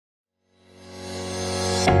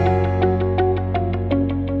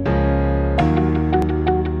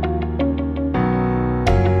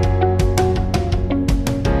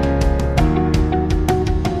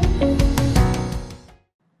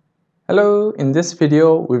In this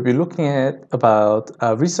video, we'll be looking at about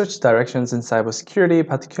research directions in cybersecurity,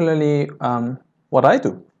 particularly what I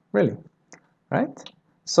do, really, right?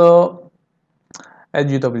 So at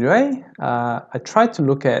UWA, I try to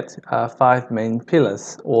look at 5 main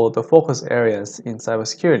pillars or the focus areas in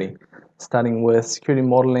cybersecurity, starting with security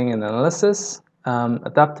modeling and analysis,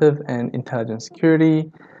 adaptive and intelligent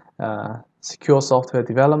security, secure software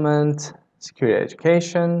development, security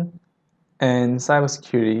education, and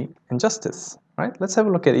cybersecurity and justice, right? Let's have a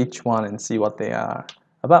look at each one and see what they are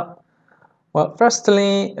about. Well,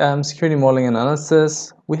 firstly, security modeling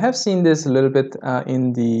analysis. We have seen this a little bit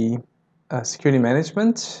in the security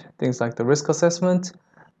management, things like the risk assessment.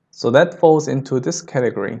 So that falls into this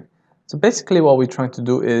category. So basically what we're trying to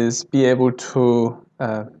do is be able to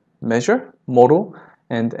measure, model,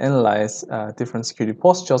 and analyze different security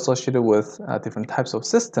postures associated with different types of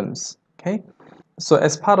systems, okay? So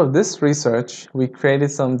as part of this research, we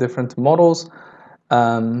created some different models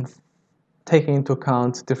taking into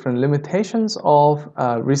account different limitations of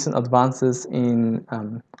recent advances in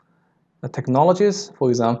technologies. For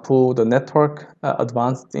example, the network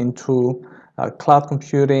advanced into cloud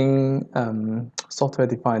computing,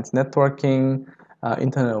 software-defined networking,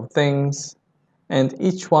 Internet of Things, and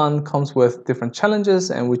each one comes with different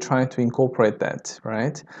challenges, and we're trying to incorporate that,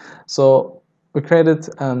 right? So we created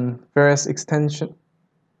various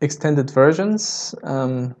extended versions,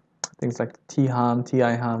 things like T-HAM,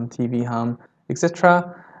 TI-HAM, TV-HAM,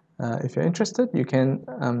 etc. If you're interested, you can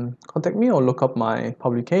contact me or look up my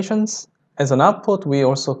publications. As an output, we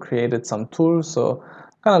also created some tools, so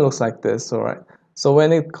kind of looks like this, all right? So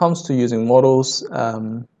when it comes to using models,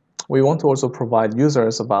 we want to also provide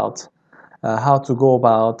users about how to go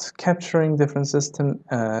about capturing different system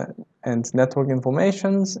and network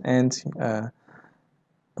informations, and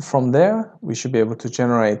from there we should be able to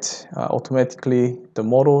generate automatically the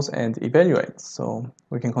models and evaluate. So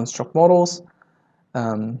we can construct models,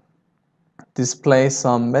 display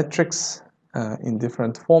some metrics in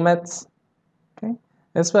different formats, okay,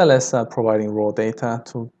 as well as providing raw data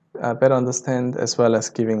to better understand, as well as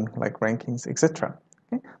giving like rankings, etc.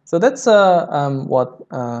 Okay? So that's what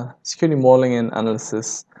security modeling and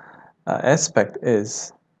analysis aspect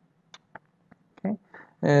is. Okay?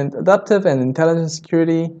 And adaptive and intelligent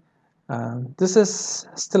security, this is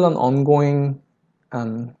still an ongoing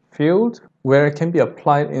field where it can be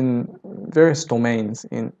applied in various domains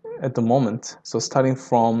at the moment. So starting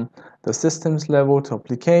from the systems level to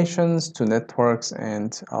applications to networks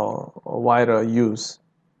and a wider use.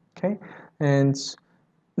 Okay, and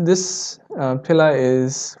this pillar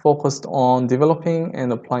is focused on developing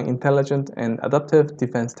and applying intelligent and adaptive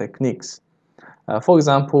defense techniques. For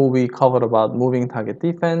example, we covered about moving target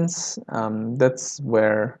defense. That's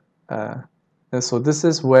where, so this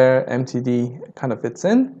is where MTD kind of fits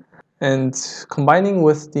in. And combining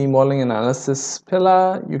with the modeling analysis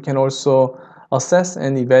pillar, you can also assess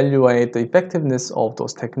and evaluate the effectiveness of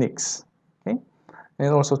those techniques. Okay? And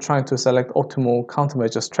also trying to select optimal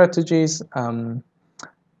countermeasure strategies,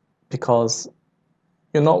 because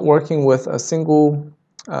you're not working with a single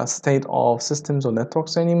state of systems or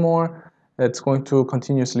networks anymore. It's going to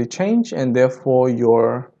continuously change, and therefore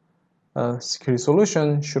your security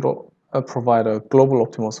solution should provide a global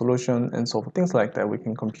optimal solution, and so for things like that we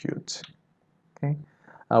can compute. Okay.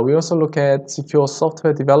 We also look at secure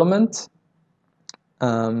software development.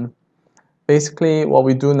 Basically what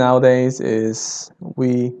we do nowadays is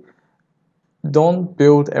we don't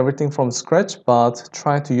build everything from scratch, but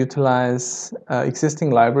try to utilize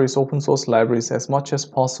existing libraries, open source libraries, as much as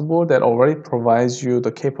possible that already provides you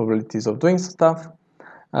the capabilities of doing stuff.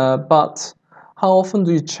 But how often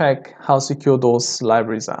do you check how secure those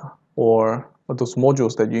libraries are, or those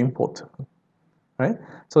modules that you import, right?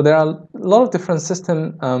 So there are a lot of different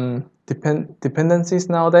system dependencies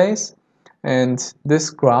nowadays, and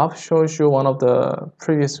this graph shows you one of the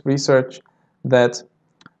previous research that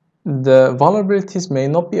the vulnerabilities may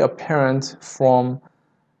not be apparent from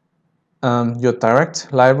your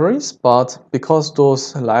direct libraries, but because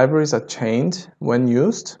those libraries are chained when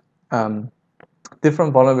used,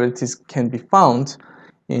 different vulnerabilities can be found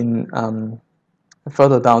in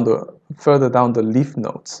further down the leaf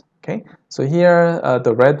nodes. Okay, so here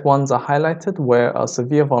the red ones are highlighted where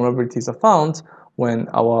severe vulnerabilities are found when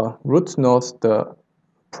our root node, the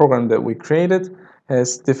program that we created,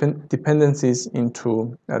 has different dependencies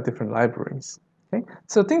into different libraries. Okay,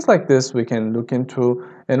 so things like this we can look into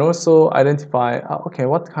and also identify, okay,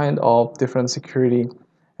 what kind of different security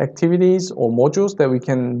activities or modules that we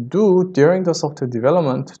can do during the software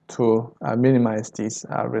development to minimize these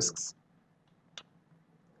risks.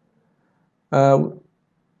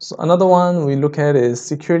 So another one we look at is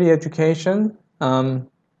security education.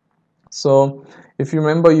 So if you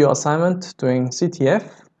remember your assignment doing CTF,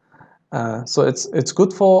 so it's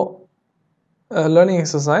good for a learning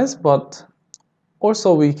exercise, but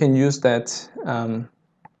also we can use that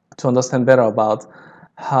to understand better about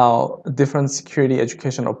how different security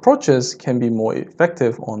education approaches can be more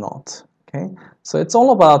effective or not. Okay, so it's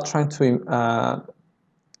all about trying to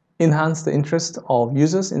enhance the interest of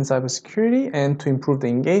users in cybersecurity and to improve the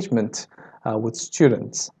engagement with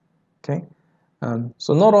students. Okay,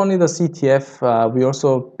 so not only the CTF, we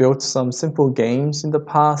also built some simple games in the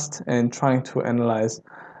past and trying to analyze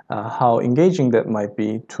how engaging that might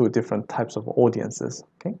be to different types of audiences.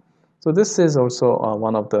 Okay, so this is also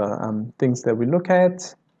one of the things that we look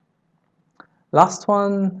at. Last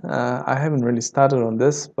one, I haven't really started on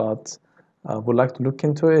this, but would like to look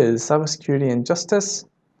into it, is cybersecurity and justice.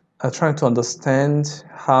 Trying to understand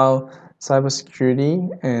how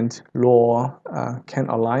cybersecurity and law can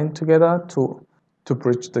align together to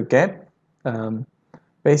bridge the gap.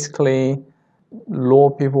 Basically, law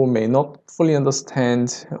people may not fully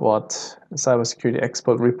understand what cybersecurity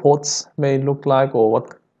expert reports may look like or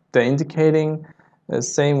what they're indicating.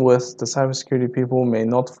 Same with the cybersecurity people may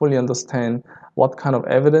not fully understand what kind of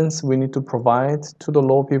evidence we need to provide to the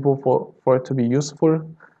law people for it to be useful,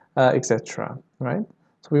 etc. Right?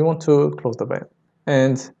 So we want to close the gap.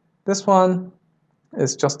 And this one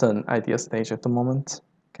is just an idea stage at the moment.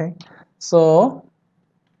 Okay, so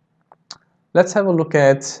let's have a look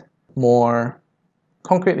at more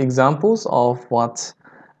concrete examples of what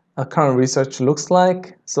current research looks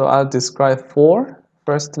like. So I'll describe four.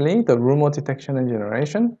 Firstly, the rumor detection and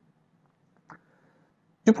generation.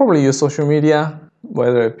 You probably use social media,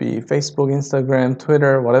 whether it be Facebook, Instagram,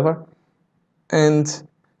 Twitter, whatever. And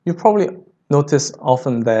you probably notice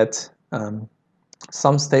often that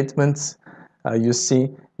some statements you see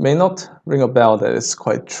may not ring a bell that it's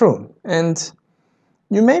quite true. And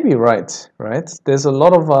you may be right? There's a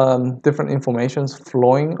lot of different informations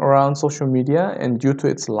flowing around social media, and due to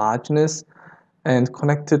its largeness and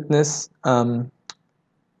connectedness,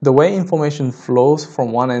 the way information flows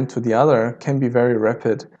from one end to the other can be very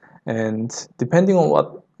rapid, and depending on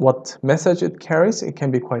what message it carries, it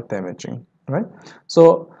can be quite damaging, right?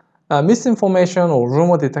 So misinformation or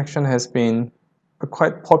rumor detection has been a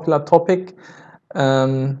quite popular topic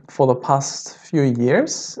for the past few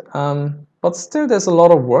years, but still there's a lot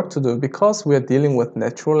of work to do because we are dealing with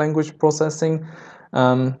natural language processing.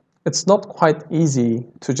 It's not quite easy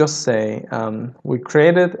to just say we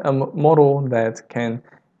created a model that can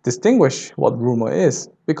distinguish what rumor is,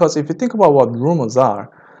 because if you think about what rumors are,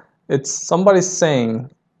 it's somebody saying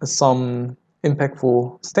some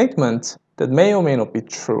impactful statement that may or may not be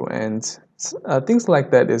true, and things like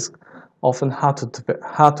that is often hard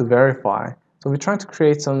to verify. So we're trying to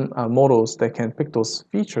create some models that can pick those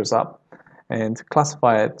features up and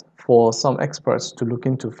classify it for some experts to look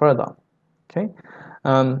into further. Okay,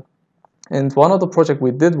 and one of the projects we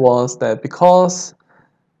did was that because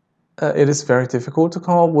it is very difficult to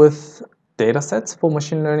come up with data sets for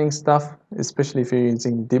machine learning stuff, especially if you're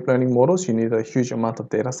using deep learning models, you need a huge amount of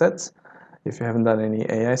data sets. If you haven't done any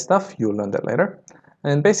AI stuff, you'll learn that later.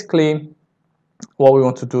 And basically, what we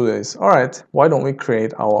want to do is, all right, why don't we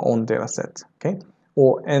create our own data set? Okay,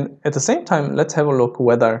 and at the same time, let's have a look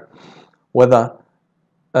whether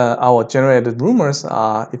our generated rumors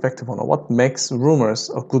are effective or not. What makes rumors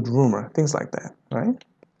a good rumor? Things like that, right?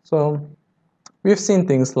 So we've seen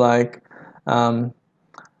things like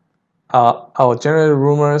our generated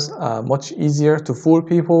rumors are much easier to fool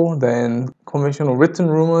people than conventional written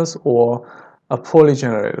rumors or poorly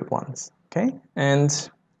generated ones. Okay, and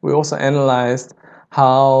we also analyzed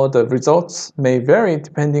how the results may vary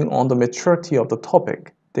depending on the maturity of the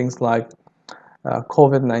topic. Things like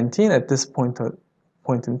COVID-19 at this point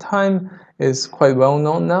in time is quite well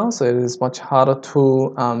known now, so it is much harder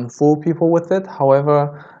to fool people with it.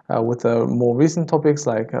 However, with the more recent topics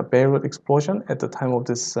like Beirut explosion at the time of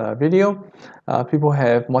this video, people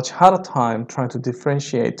have much harder time trying to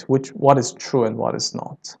differentiate what is true and what is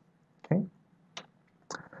not. Okay.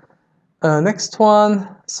 Next one.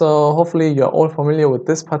 So hopefully you're all familiar with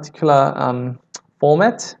this particular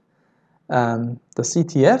format. The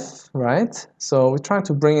CTF, right? So we're trying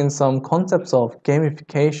to bring in some concepts of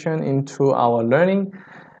gamification into our learning,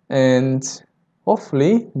 and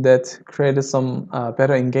hopefully that created some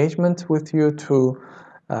better engagement with you to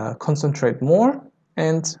concentrate more.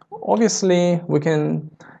 And obviously we can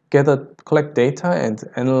collect data and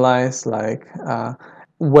analyze like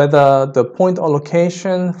whether the point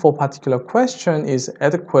allocation for particular question is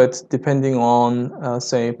adequate depending on,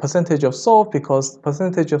 say, percentage of solve, because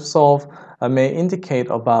percentage of solve may indicate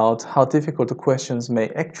about how difficult the questions may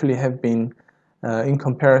actually have been in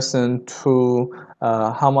comparison to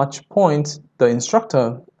how much point the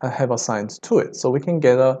instructor have assigned to it. So we can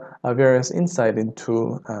get a various insight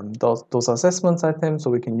into those assessments items,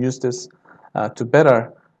 so we can use this to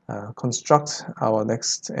better construct our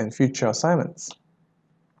next and future assignments.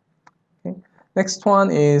 Okay. Next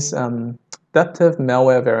one is adaptive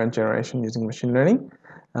malware variant generation using machine learning.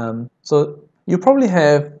 So you probably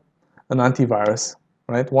have an antivirus,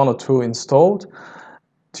 right? 1 or 2 installed.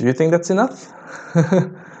 Do you think that's enough?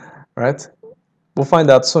 Right? We'll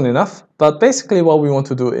find out soon enough. But basically what we want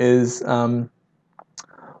to do is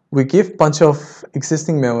we give a bunch of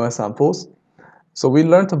existing malware samples. So we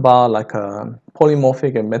learned about like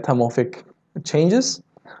polymorphic and metamorphic changes.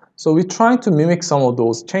 So we try to mimic some of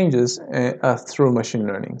those changes through machine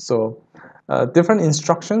learning. So different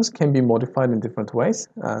instructions can be modified in different ways.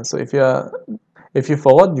 So if you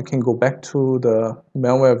forward, you can go back to the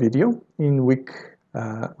malware video in week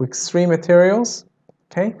 3 materials.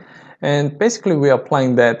 Okay, and basically we are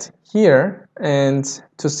applying that here and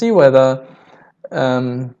to see whether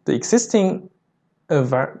the existing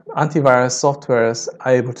antivirus softwares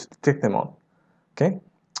are able to detect them all. Okay,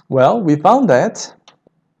 well, we found that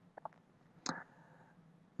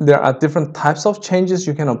there are different types of changes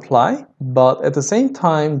you can apply, but at the same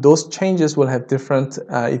time, those changes will have different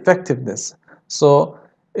effectiveness. So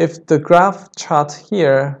if the graph chart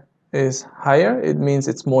here is higher, it means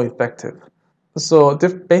it's more effective. So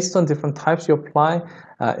based on different types you apply,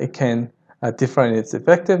 it can differ in its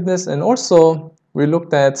effectiveness. And also, we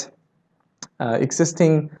looked at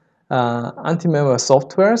existing anti-malware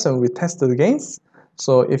softwares and we tested against.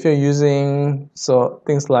 So if you're using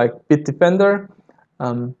things like Bitdefender,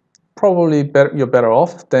 probably you're better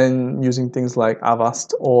off than using things like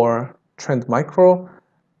Avast or Trend Micro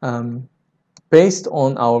based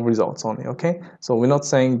on our results only, okay? So we're not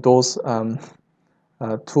saying those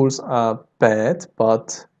tools are bad,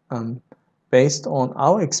 but based on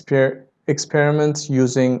our experiments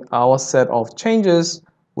using our set of changes,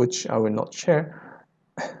 which I will not share,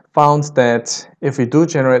 found that if we do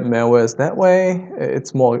generate malwares that way,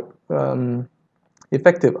 it's more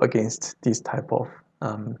effective against these type of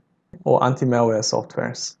or anti-malware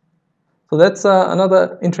softwares. So that's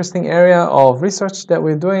another interesting area of research that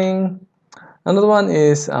we're doing. Another one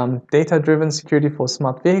is data-driven security for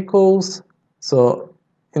smart vehicles. So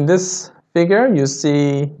in this figure, you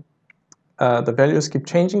see the values keep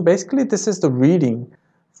changing. Basically, this is the reading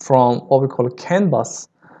from what we call a CAN bus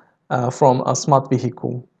from a smart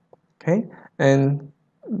vehicle. Okay, and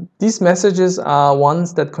these messages are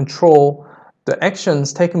ones that control the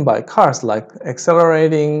actions taken by cars, like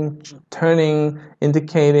accelerating, turning,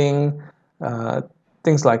 indicating,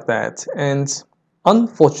 things like that. And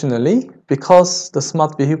unfortunately, because the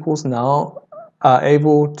smart vehicles now are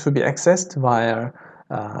able to be accessed via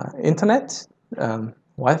internet,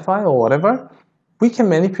 Wi-Fi or whatever, we can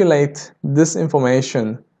manipulate this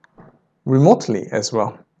information remotely as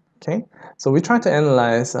well. Okay, so we try to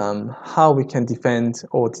analyze how we can defend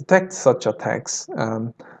or detect such attacks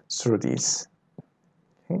through these.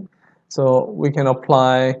 Okay, so we can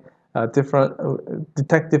apply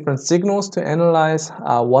detect different signals to analyze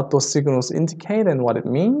what those signals indicate and what it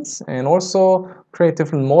means, and also create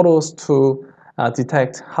different models to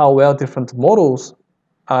detect how well different models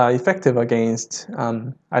are effective against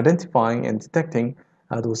identifying and detecting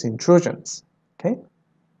those intrusions. Okay,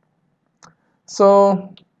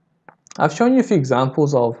 so I've shown you a few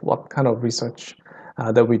examples of what kind of research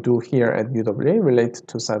that we do here at UWA related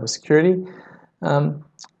to cybersecurity.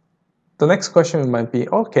 The next question might be,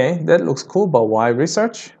 okay, that looks cool, but why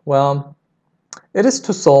research? Well, it is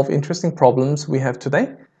to solve interesting problems we have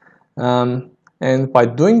today. And by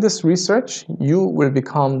doing this research, you will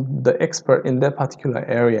become the expert in that particular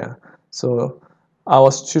area. So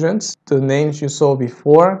our students, the names you saw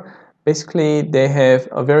before, basically they have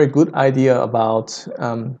a very good idea about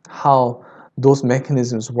how those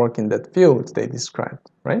mechanisms work in that field they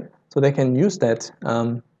described, right? So they can use that.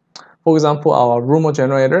 For example, our rumor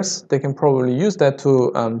generators, they can probably use that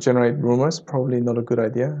to generate rumors. Probably not a good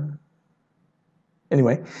idea.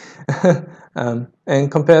 Anyway, and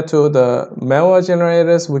compared to the malware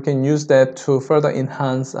generators, we can use that to further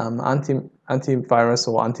enhance antivirus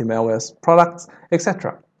or anti-malware products,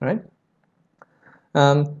 etc. Right?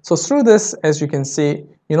 So through this, as you can see,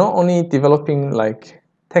 you're not only developing like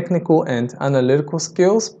technical and analytical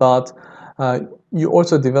skills, but you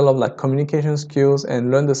also develop like communication skills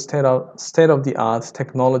and learn the state-of-the-art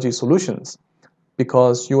technology solutions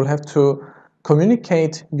because you will have to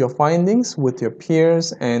communicate your findings with your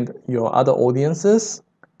peers and your other audiences.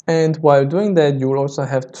 And while doing that, you will also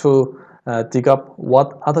have to dig up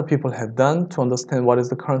what other people have done to understand what is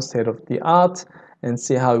the current state of the art and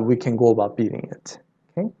see how we can go about beating it.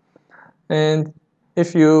 Okay? And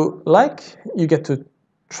if you like, you get to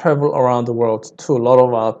travel around the world too. A lot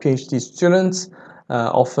of our PhD students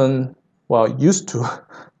often, well, used to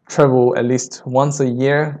travel at least once a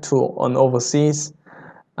year to overseas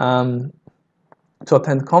to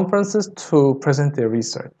attend conferences to present their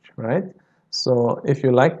research, right? So if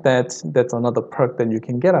you like that, that's another perk that you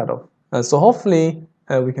can get out of. So hopefully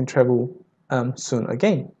we can travel soon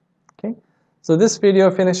again. Okay. So this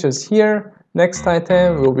video finishes here. Next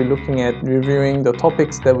time we'll be looking at reviewing the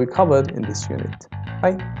topics that we covered in this unit.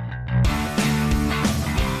 Bye.